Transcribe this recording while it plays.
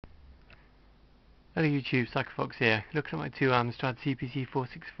Hello YouTube, Fox here. Looking at my two Amstrad CPC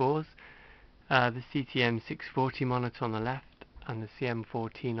 464s, the CTM640 monitor on the left and the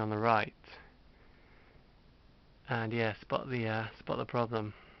CM14 on the right. And yeah, spot the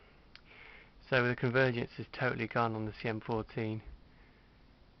problem. So the convergence is totally gone on the CM14.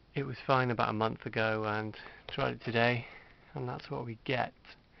 It was fine about a month ago, and tried it today, and that's what we get.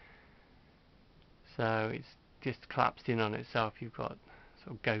 So it's just collapsed in on itself. You've got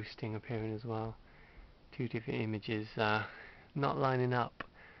sort of ghosting appearing as well. Two different images not lining up.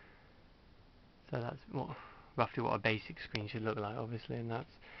 So that's roughly what a basic screen should look like, obviously, and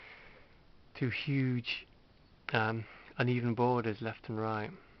that's two huge uneven borders left and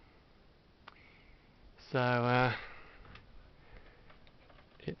right. So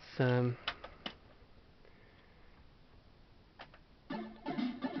it's I'm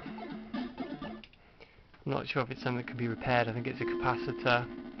not sure if it's something that can be repaired. I think it's a capacitor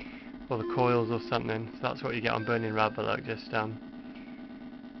or the coils or something. So that's what you get on burning rubber, like just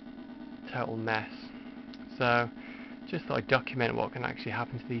total mess. So just thought I'd document what can actually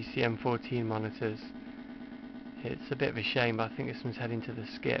happen to these CM14 monitors. It's a bit of a shame, but I think this one's heading to the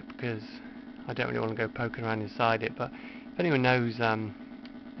skip because I don't really want to go poking around inside it. But if anyone knows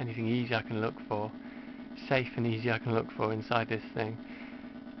anything easy I can look for, safe and easy I can look for inside this thing,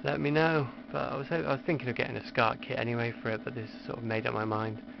 let me know. But I was thinking of getting a SCART kit anyway for it, but this sort of made up my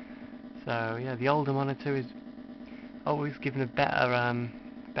mind. So yeah, the older monitor is always given a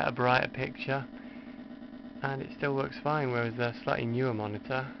better brighter picture, and it still works fine, whereas the slightly newer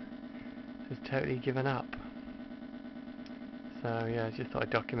monitor has totally given up. So yeah, I just thought I'd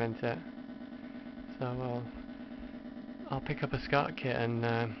document it. So I'll pick up a SCART kit and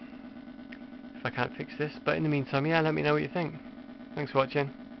if I can't fix this. But in the meantime, yeah, let me know what you think. Thanks for watching.